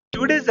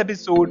Today's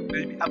episode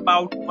will be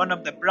about one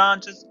of the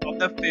branches of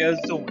the fear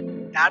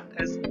zone, that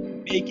is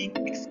making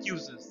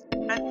excuses,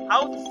 and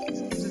how these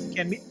excuses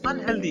can be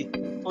unhealthy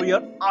for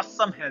your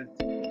awesome health.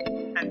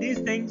 And these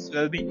things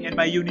will be in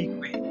my unique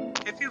way.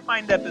 If you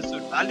find the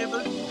episode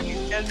valuable,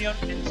 please tell me on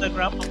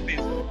Instagram or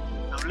Facebook.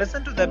 Now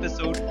listen to the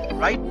episode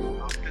right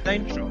after the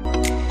intro.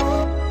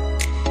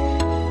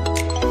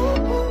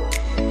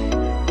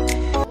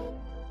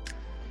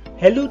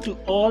 Hello to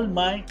all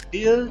my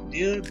dear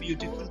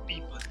beautiful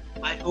people.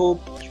 I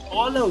hope you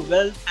all are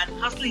well and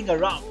hustling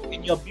around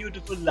in your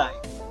beautiful life.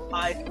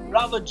 I,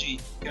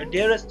 Ravaji, your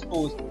dearest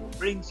host,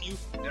 brings you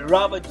the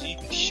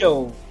Ravaji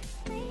Show.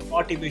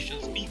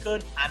 Motivational speaker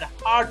and a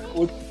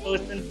hardcore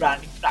personal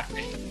branding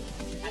practitioner.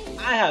 And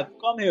I have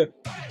come here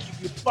to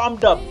keep you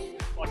pumped up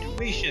with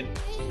motivation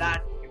so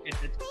that you can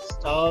hit the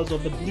stars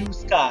of the blue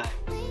sky.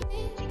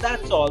 So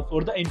that's all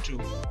for the intro.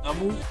 Now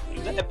move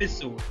to the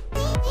episode.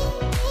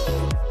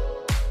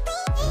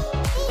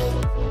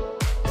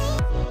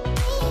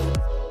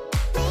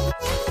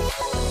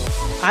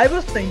 I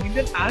was thinking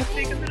that I've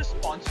taken the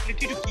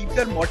responsibility to keep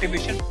their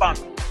motivation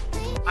pumped.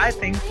 So I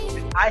think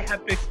that I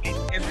have to explain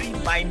every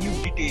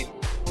minute detail.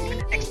 Even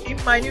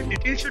extreme minute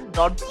detail should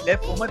not be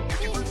left for my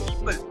beautiful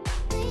people.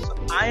 So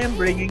I am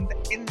bringing the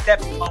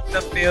in-depth of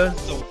the fear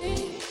zone.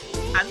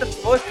 And the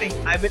first thing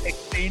I will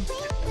explain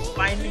is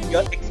finding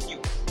your excuse.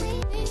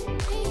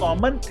 A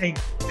common thing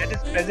that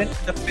is present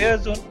in the fear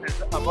zone is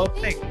the above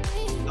thing.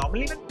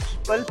 Normally when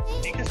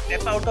people take a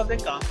step out of their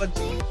comfort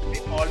zone, they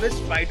always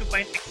try to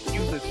find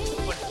excuses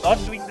for not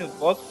doing the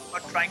work or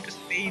trying to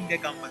stay in their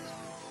comfort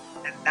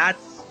zone. And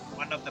that's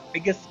one of the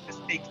biggest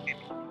mistakes they make.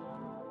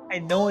 I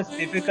know it's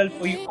difficult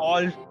for you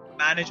all to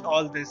manage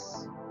all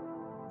this.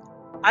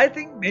 I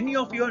think many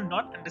of you are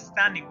not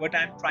understanding what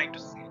I'm trying to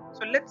say.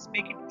 So let's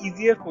make it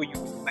easier for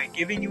you by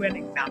giving you an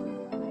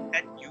example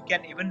that you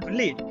can even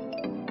relate.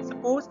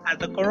 Suppose as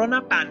the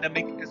corona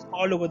pandemic is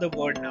all over the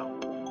world now,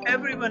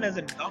 everyone is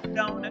in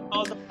lockdown and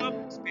all the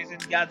public space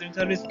and gatherings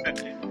are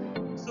restricted.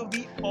 So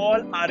we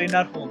all are in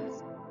our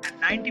homes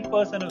and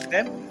 90% of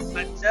them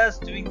are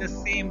just doing the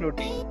same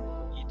routine.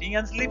 Eating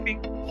and sleeping,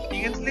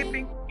 eating and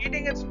sleeping,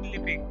 eating and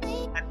sleeping,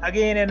 and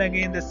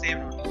again the same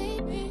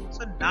routine.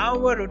 So now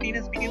our routine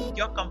has become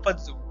your comfort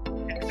zone.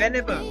 And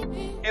whenever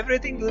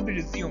everything will be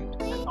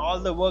resumed and all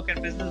the work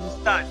and business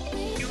will start,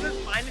 you will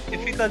find it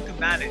difficult to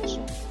manage.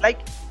 Like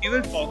you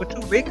will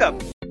forget to wake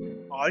up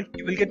or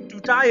you will get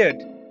too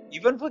tired.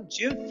 Even for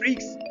gym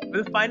freaks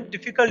will find it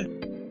difficult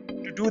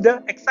to do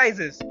the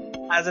exercises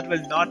as it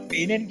will not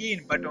pain and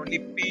gain but only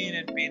pain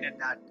and pain at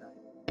that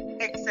time.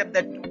 Except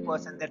that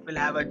 2% that will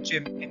have a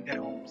gym in their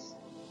homes.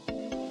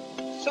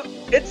 So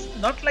it's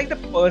not like the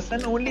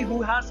person only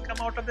who has come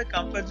out of the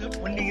comfort zone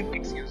only gives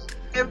excuses.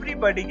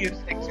 Everybody gives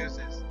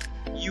excuses.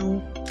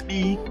 You,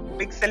 me,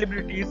 big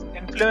celebrities,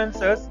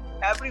 influencers,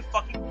 every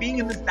fucking being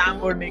in this damn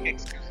world make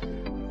excuses.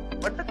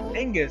 But the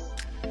thing is,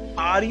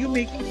 are you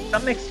making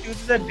some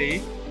excuses a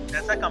day?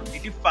 That's a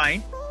completely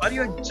fine, or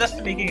you're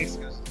just making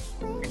excuses.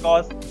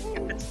 Because if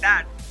it's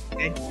that,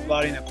 then you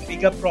are in a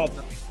bigger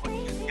problem in what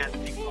you can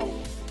think of.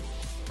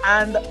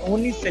 And the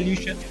only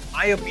solution, in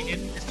my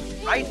opinion, is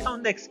to write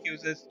down the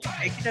excuses you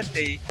make in a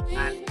day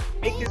and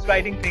make this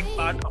writing thing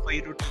part of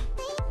a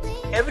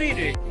routine. Every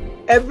day,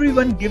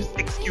 everyone gives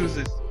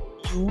excuses.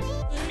 You,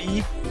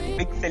 me,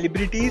 big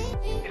celebrities,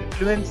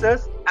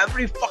 influencers,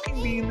 every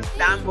fucking being in this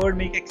damn world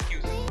make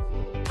excuses.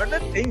 But the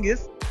thing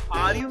is,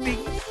 are you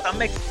making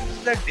some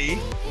excuses a day?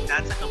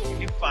 That's a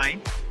completely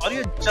fine, or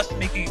you're just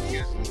making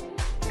excuses.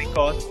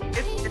 Because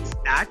if it's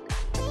that,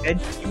 then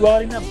you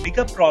are in a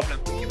bigger problem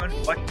given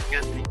what you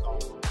can think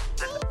of.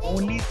 And the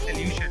only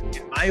solution,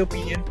 in my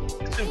opinion,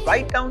 is to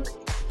write down the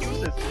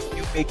excuses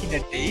you make in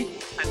a day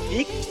and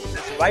make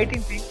this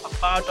writing thing a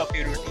part of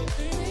your routine.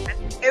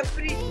 And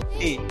every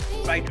day,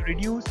 try to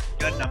reduce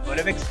your number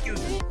of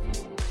excuses.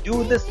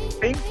 Do this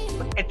thing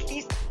for at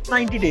least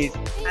 90 days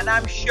and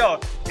I'm sure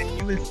that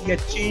you will see a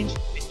change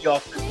in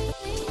yourself.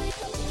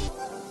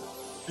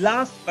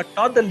 Last but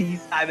not the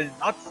least, I will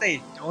not say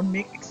don't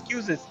make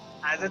excuses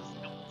as it's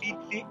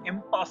completely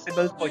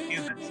impossible for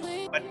humans,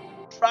 but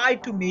try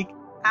to make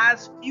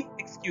as few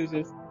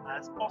excuses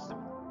as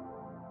possible.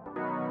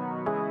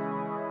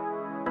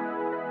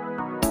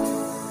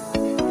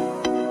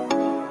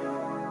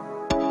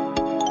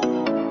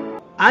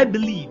 I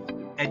believe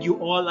that you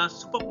all are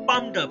super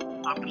pumped up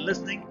after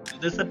listening to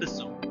this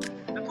episode.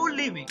 Before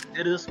leaving,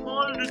 there is a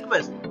small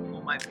request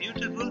for my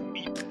beautiful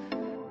people.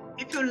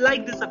 If you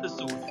like this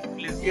episode,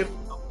 please give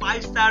a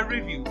 5-star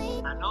review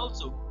and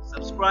also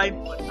subscribe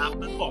on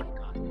Apple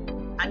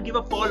Podcast and give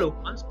a follow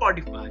on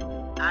Spotify.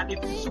 And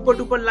if you super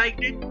duper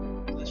liked it,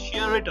 please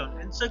share it on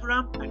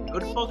Instagram and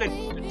don't forget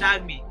to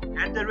tag me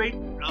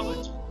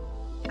 @Ravaji.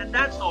 And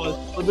that's all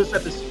for this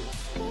episode.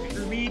 We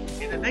will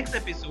meet in the next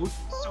episode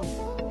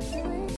soon.